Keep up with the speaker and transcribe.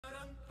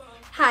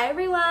Hi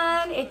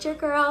everyone, it's your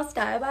girl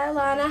Style by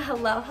Alana.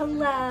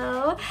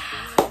 Hello.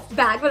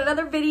 Back with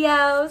another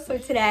video. So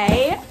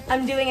today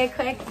I'm doing a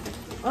quick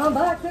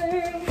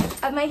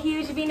unboxing of my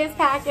huge Venus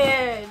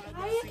package.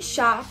 I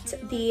shopped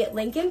the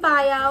link in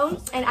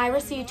bio and I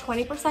received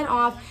 20%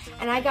 off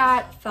and I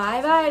got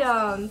 5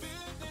 items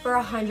for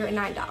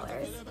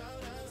 $109.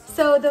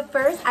 So the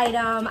first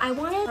item, I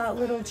wanted a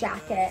little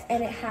jacket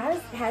and it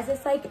has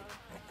this like,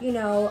 you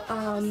know,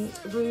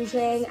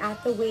 rouging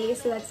at the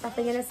waist, so that's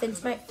definitely gonna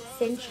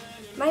cinch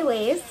my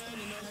waist.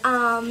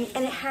 And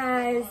it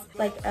has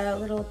like a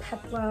little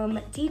peplum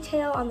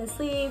detail on the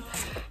sleeve,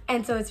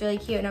 and so it's really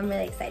cute and I'm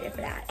really excited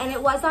for that. And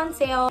it was on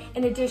sale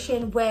in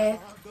addition with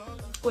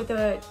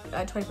a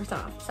 20%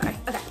 off, sorry.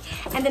 Okay,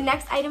 and the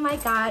next item I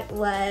got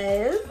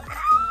was,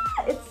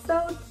 it's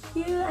so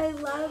cute, I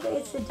love it,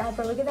 it's the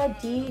diaper, look at that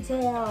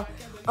detail.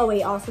 Oh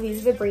wait, also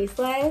these are the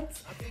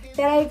bracelets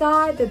that I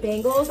got, the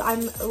bangles.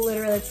 I'm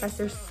literally obsessed,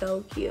 they're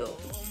so cute.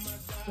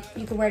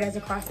 You can wear it as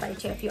a crossbody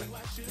too if you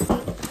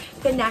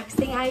want. The next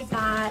thing I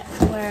got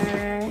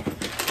were,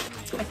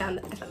 I found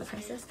the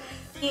prices.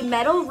 The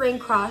metal ring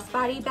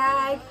crossbody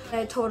bag,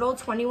 total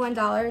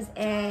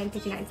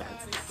 $21.59.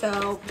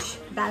 So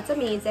that's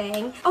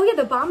amazing. Oh yeah,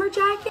 the bomber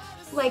jacket,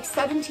 like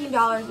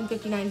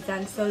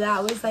 $17.59. So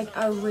that was like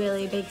a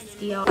really big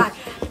steal.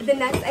 The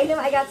next item,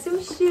 I got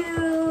some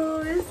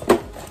shoes.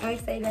 I'm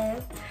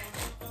excited.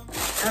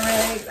 I'm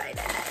really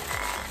excited.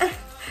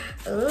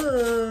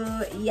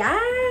 Ooh,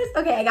 yes.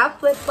 Okay, I got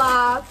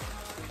flip-flops.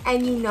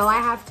 And you know I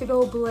have to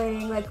go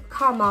bling. Like,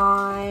 come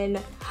on.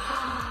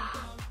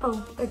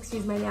 Oh,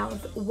 excuse my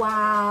nails.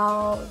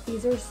 Wow,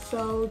 these are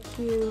so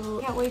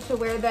cute. Can't wait to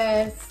wear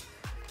this,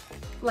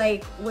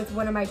 like, with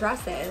one of my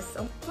dresses.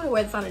 I'm gonna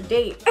wear this on a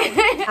date.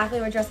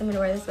 Exactly what dress I'm gonna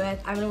wear this with.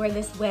 I'm gonna wear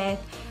this with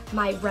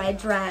my red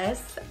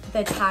dress,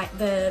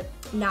 the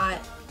not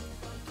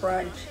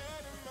brunch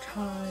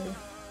tie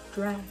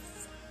dress.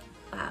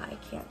 Wow, I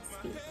can't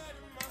speak.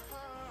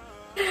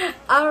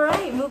 All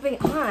right, moving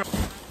on.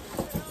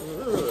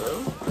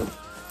 Ooh.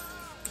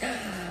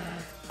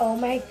 Oh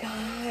my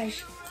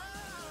gosh.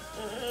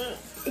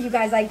 You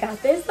guys, I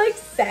got this like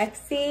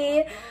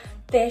sexy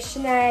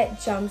fishnet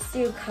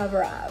jumpsuit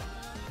cover up.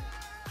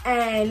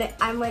 And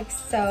I'm like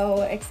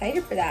so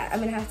excited for that. I'm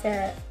gonna have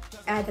to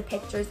add the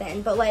pictures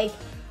in, but like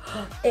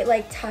it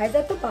like ties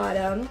at the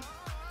bottom.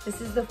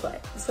 This is the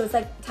foot. So it's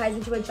like ties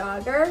into a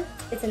jogger.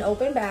 It's an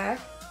open back.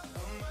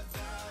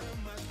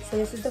 So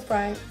this is the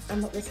front,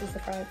 this is the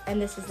front,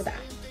 and this is the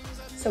back.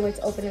 So it's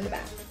open in the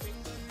back.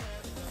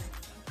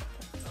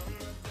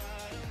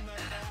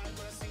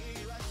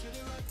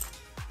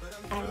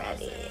 I'm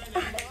ready.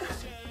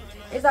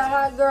 It's a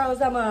hot girl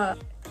summer.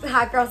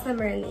 Hot girl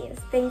summer in these.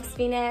 Thanks,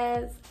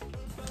 Venus.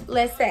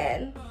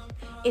 Listen,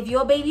 if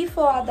your baby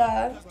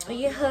father or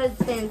your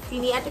husband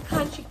see me at the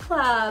country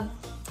club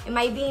in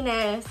my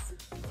Venus,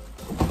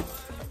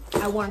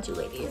 I want you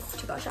ladies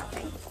to go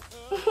shopping.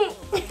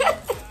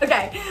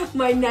 Okay,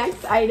 my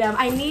next item,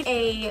 I need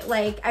a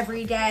like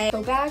everyday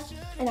go bag,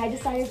 and I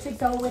decided to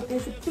go with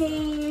this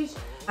beige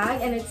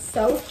bag, and it's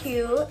so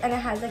cute, and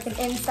it has like an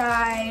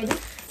inside.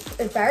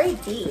 It's very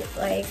deep,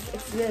 like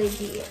it's really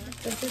deep.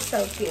 This is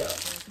so cute.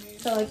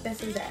 So like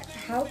this is it.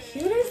 How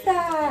cute is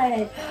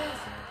that?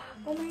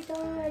 Oh my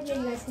god, yeah,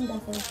 you guys can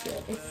definitely see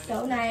it. It's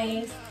so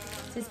nice.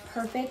 This is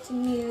perfect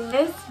nude.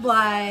 This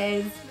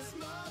was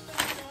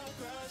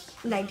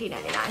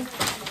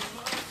 $19.99.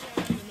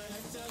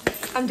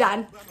 I'm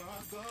done.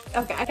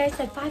 Okay, like I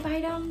said, 5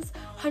 items,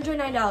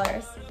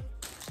 $109.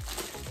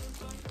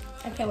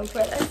 I can't wait to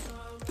wear this.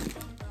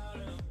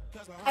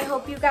 I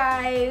hope you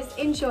guys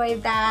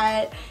enjoyed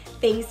that.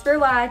 Thanks for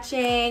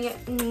watching.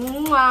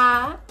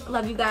 Mwah.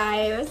 Love you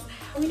guys.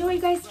 Let me know what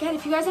you guys get.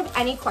 If you guys have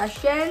any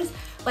questions,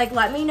 like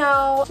let me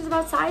know. Just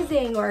about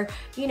sizing or,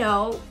 you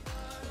know,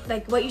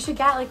 like what you should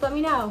get, like let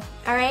me know.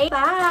 All right,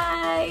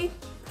 bye.